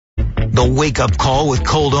The Wake Up Call with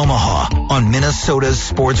Cold Omaha on Minnesota's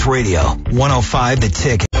Sports Radio, 105 The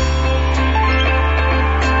Ticket.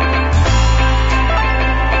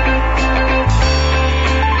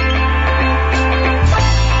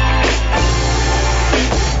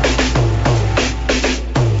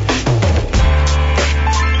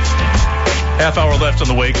 Half hour left on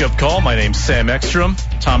the Wake Up Call. My name's Sam Ekstrom.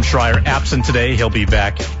 Tom Schreier absent today. He'll be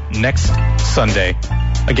back next Sunday.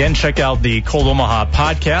 Again, check out the Cold Omaha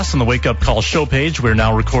podcast on the Wake Up Call show page. We're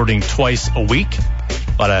now recording twice a week.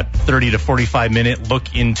 About a 30 to 45 minute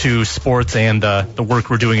look into sports and the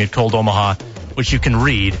work we're doing at Cold Omaha, which you can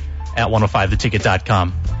read at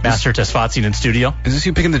 105theticket.com. Master Tesfatsion in studio. Is this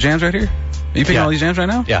you picking the jams right here? Are you picking all these jams right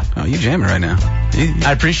now? Yeah. Oh, you jamming right now.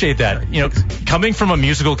 I appreciate that. You know, coming from a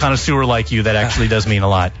musical connoisseur like you, that actually does mean a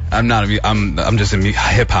lot. I'm not. I'm just a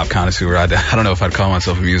hip hop connoisseur. I don't know if I'd call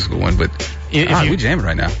myself a musical one, but we jamming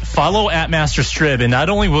right now. Follow at Master Strib, and not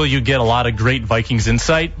only will you get a lot of great Vikings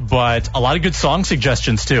insight, but a lot of good song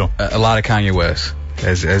suggestions too. A lot of Kanye West.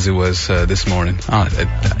 As it was this morning.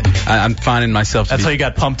 I'm finding myself That's how you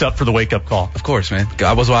got pumped up for the wake-up call. Of course, man.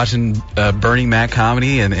 I was watching Bernie Mac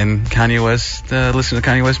comedy and Kanye West, listening to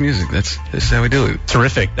Kanye West music. That's how we do it.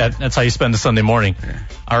 Terrific. That's how you spend a Sunday morning. Yeah.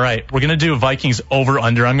 All right, we're going to do Vikings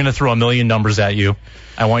over-under. I'm going to throw a million numbers at you.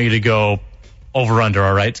 I want you to go over-under,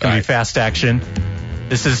 all right? It's going to be fast action.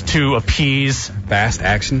 This is to appease. Fast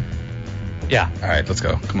action? Yeah. All right, let's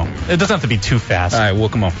go. Come on. It doesn't have to be too fast. All right, well,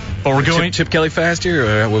 come on. But we're going Chip Kelly fast here,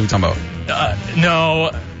 or what are we talking about?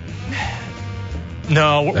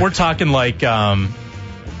 No, we're talking like the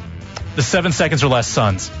 7 seconds or less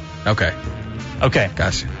Suns. Okay.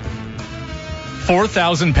 Gotcha.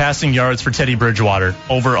 4,000 passing yards for Teddy Bridgewater,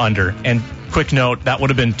 over under. And quick note, that would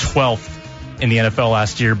have been 12th in the NFL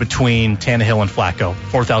last year between Tannehill and Flacco.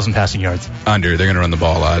 4,000 passing yards. Under. They're going to run the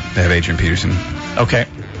ball a lot. They have Adrian Peterson. Okay.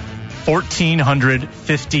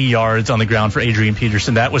 1,450 yards on the ground for Adrian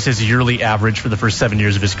Peterson. That was his yearly average for the first 7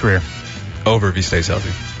 years of his career. Over if he stays healthy.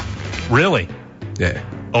 Really? Yeah.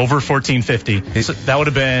 Over 1,450. So that would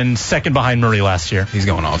have been second behind Murray last year. He's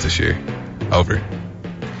going off this year. Over.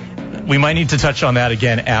 We might need to touch on that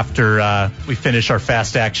again after we finish our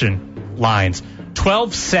fast action lines.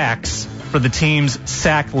 12 sacks for the team's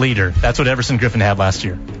sack leader. That's what Everson Griffin had last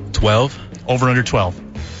year. 12? Over under 12.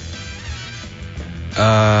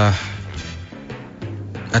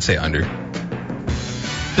 I'd say under.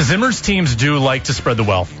 Zimmer's teams do like to spread the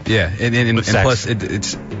wealth. Yeah, and plus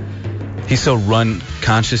it's he's so run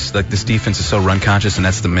conscious. Like, this defense is so run conscious, and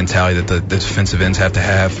that's the mentality that the defensive ends have to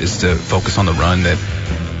have, is to focus on the run. That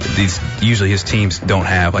usually his teams don't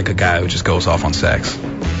have, like a guy who just goes off on sacks.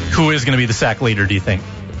 Who is going to be the sack leader, do you think?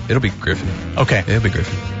 It'll be Griffin. Okay. It'll be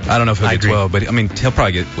Griffin. I don't know if he'll get 12, but I mean, he'll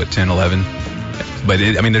probably get 10, 11. But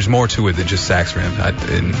there's more to it than just sacks for him.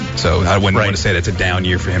 So I wouldn't want to say that's a down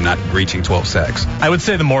year for him not reaching 12 sacks. I would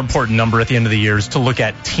say the more important number at the end of the year is to look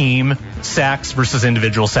at team sacks versus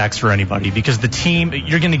individual sacks for anybody, because the team,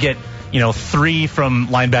 you're going to get 3 from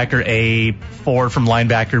linebacker A, 4 from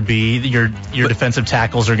linebacker B. Your defensive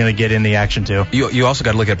tackles are going to get in the action too. You also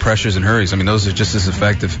got to look at pressures and hurries. I mean, those are just as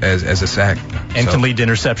effective as a sack. And can lead to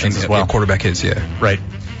interceptions as well. Quarterback hits, yeah. Right.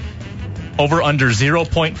 Over under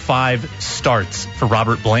 0.5 starts for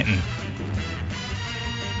Robert Blanton.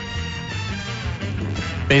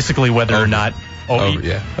 Basically, whether or not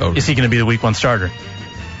is he going to be the week 1 starter?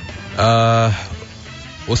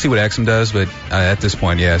 We'll see what Ekstrom does, but at this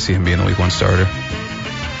point, I see him being the week 1 starter.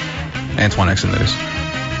 Antoine Ekstrom, that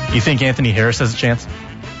is. You think Anthony Harris has a chance?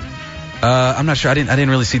 I'm not sure. I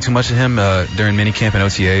didn't really see too much of him during minicamp and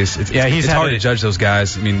OTAs. It's hard to judge those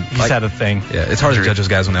guys. I mean, he's had a thing. Yeah, it's hard to judge those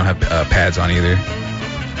guys when they don't have pads on either.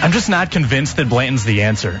 I'm just not convinced that Blanton's the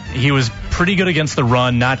answer. He was pretty good against the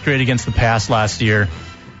run, not great against the pass last year.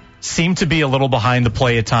 Seemed to be a little behind the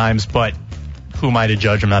play at times, but who am I to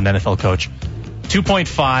judge? I'm not an NFL coach.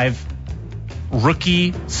 2.5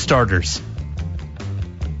 rookie starters.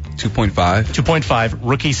 2.5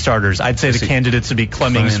 rookie starters. I'd say the candidates would be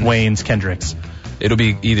Clemmings, Waynes, Kendricks. It'll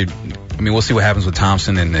be either. I mean, we'll see what happens with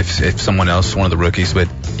Thompson and if someone else, one of the rookies. But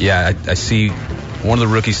yeah, I see one of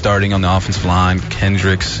the rookies starting on the offensive line,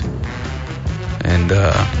 Kendricks, and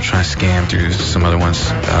I'm trying to scan through some other ones.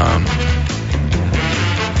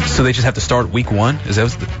 So they just have to start week 1? Is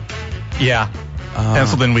that Yeah,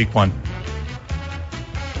 penciled in week 1.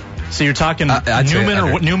 So you're talking Newman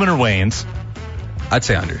or Waynes. I'd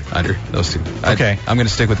say under those two. Okay. I'm going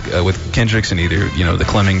to stick with Kendricks and either the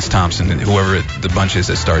Clemmings, Thompson, and whoever the bunch is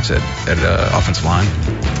that starts at offensive line.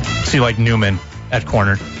 So you like Newman at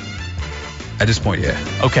corner? At this point, yeah.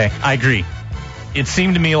 Okay, I agree. It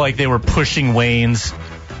seemed to me like they were pushing Waynes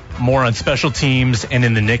more on special teams and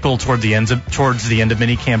in the nickel towards the end of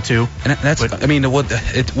minicamp too.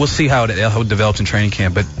 And we'll see how it develops in training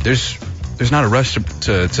camp, but there's not a rush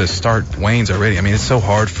to start Waynes already. I mean, it's so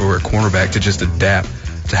hard for a cornerback to just adapt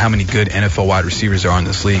to how many good NFL wide receivers there are in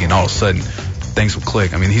this league, and all of a sudden things will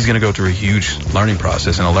click. I mean, he's going to go through a huge learning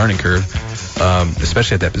process and a learning curve,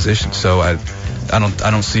 especially at that position. So I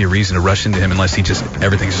don't see a reason to rush into him unless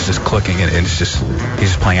everything's just clicking and he's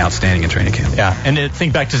just playing outstanding in training camp. Yeah, and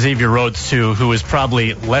think back to Xavier Rhodes too, who is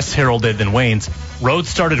probably less heralded than Waynes. Rhodes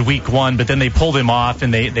started week 1, but then they pulled him off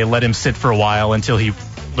and they let him sit for a while until he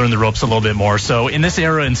learned the ropes a little bit more. So in this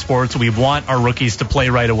era in sports, we want our rookies to play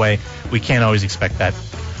right away. We can't always expect that.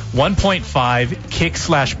 1.5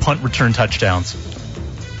 kick/punt return touchdowns.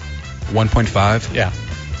 1.5? Yeah.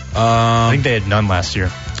 I think they had none last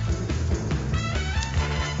year.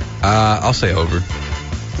 I'll say over.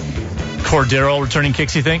 Cordero returning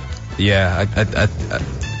kicks, you think? Yeah,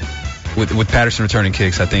 with Patterson returning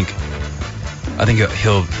kicks, I think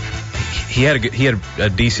he had a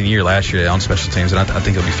decent year last year on special teams, and I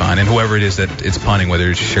think he'll be fine. And whoever it is that it's punting,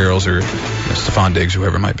 whether it's Sherrills or Stephon Diggs,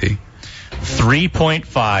 whoever it might be.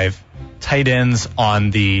 3.5 tight ends on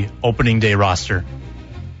the opening day roster.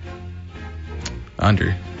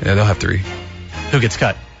 Under. Yeah, they'll have 3. Who gets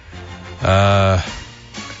cut?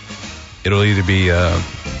 It'll either be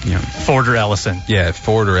Ford or Ellison. Yeah,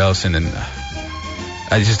 Ford or Ellison, and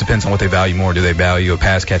it just depends on what they value more. Do they value a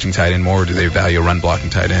pass catching tight end more, or do they value a run blocking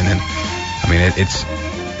tight end? And I mean, it's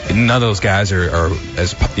none of those guys are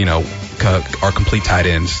as are complete tight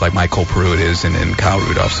ends like Michael Pruitt is and Kyle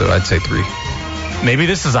Rudolph. So I'd say 3. Maybe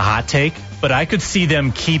this is a hot take, but I could see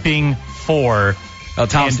them keeping 4. Oh,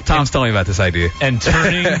 Tom's telling me about this idea. And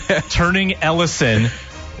turning Ellison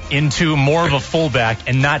into more of a fullback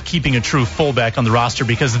and not keeping a true fullback on the roster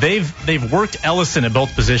because they've worked Ellison at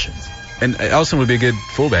both positions. And Ellison would be a good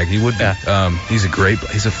fullback. He would be. Yeah. He's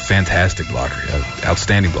a fantastic blocker,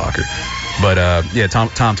 outstanding blocker. But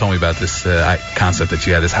Tom told me about this concept that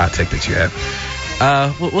you have, this hot take that you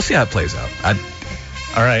have. We'll see how it plays out.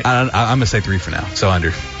 All right. I'm gonna say 3 for now. So under.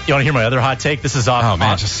 You want to hear my other hot take? This is off. Oh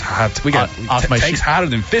man, just hot. We got off my takes hotter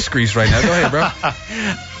than fish grease right now. Go ahead, bro.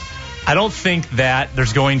 I don't think that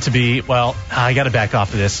there's going to be. Well, I got to back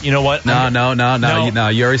off of this. You know what? No.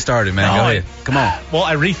 You already started, man. Go ahead. Come on. Well,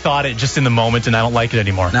 I rethought it just in the moment, and I don't like it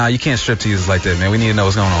anymore. No, you can't strip tease like that, man. We need to know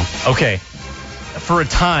what's going on. Okay. For a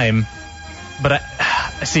time, but I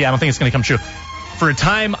don't think it's going to come true. For a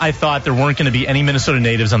time, I thought there weren't going to be any Minnesota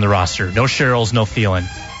natives on the roster. No Sherrills, no Thielen.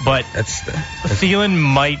 But Thielen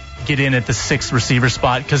might get in at the 6th receiver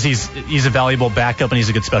spot because he's a valuable backup and he's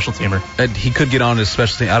a good special teamer. He could get on his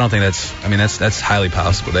special team. I don't think that's highly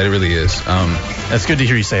possible. That it really is. That's good to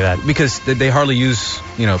hear you say that. Because they hardly use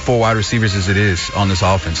 4 wide receivers as it is on this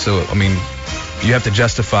offense. So, I mean, you have to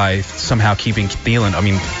justify somehow keeping Thielen. I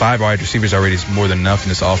mean, 5 wide receivers already is more than enough in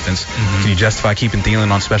this offense. Mm-hmm. Can you justify keeping Thielen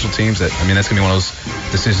on special teams? That's going to be one of those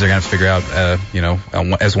decisions they're going to have to figure out,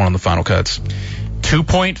 as one of the final cuts.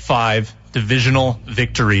 2.5 divisional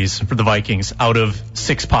victories for the Vikings out of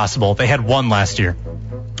 6 possible. They had 1 last year.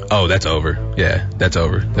 Oh, that's over. Yeah, that's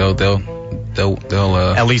over. They'll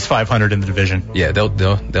at least 500 in the division. Yeah, they'll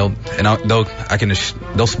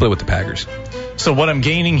split with the Packers. So what I'm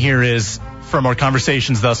gaining here is, from our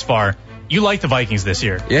conversations thus far, you like the Vikings this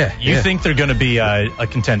year. Yeah. You think they're going to be a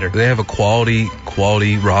contender. They have a quality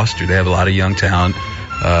roster. They have a lot of young talent,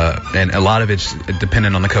 and a lot of it's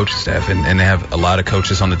dependent on the coaching staff. And they have a lot of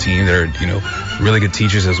coaches on the team that are, really good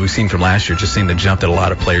teachers, as we've seen from last year. Just seeing the jump that a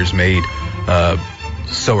lot of players made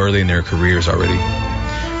so early in their careers already.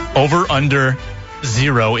 Over under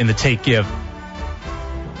 0 in the take give.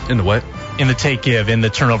 In the what? In the take give, in the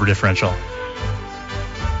turnover differential.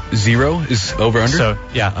 0 is over under? So,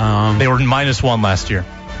 yeah. They were -1 last year.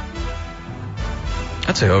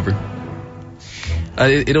 I'd say over.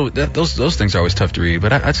 Those things are always tough to read,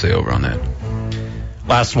 but I'd say over on that.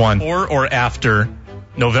 Last one. Before or after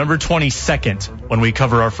November 22nd, when we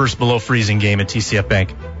cover our first below freezing game at TCF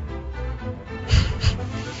Bank?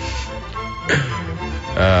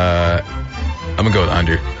 I'm going to go with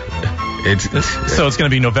under. So it's going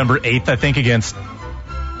to be November 8th, I think, against...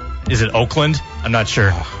 Is it Oakland? I'm not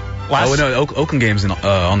sure. No, Oakland game's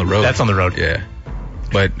on the road. That's on the road. Yeah.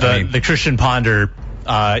 But the Christian Ponder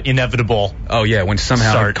inevitable. Oh yeah, when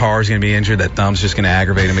somehow Carr's going to be injured, that thumb's just going to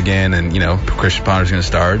aggravate him again, and Christian Ponder's going to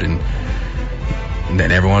start, and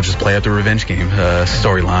then everyone will just play up the revenge game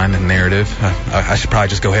storyline and narrative. I should probably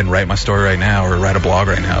just go ahead and write my story right now, or write a blog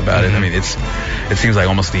right now about it. I mean, it seems like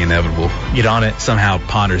almost the inevitable. Get on it. Somehow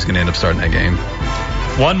Ponder's going to end up starting that game.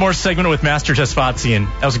 One more segment with Master Tesfatsion.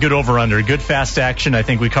 That was a good over-under. Good fast action. I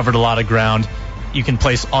think we covered a lot of ground. you can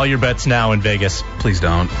place all your bets now in Vegas. Please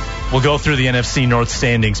don't. We'll go through the NFC North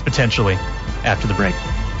standings potentially after the break.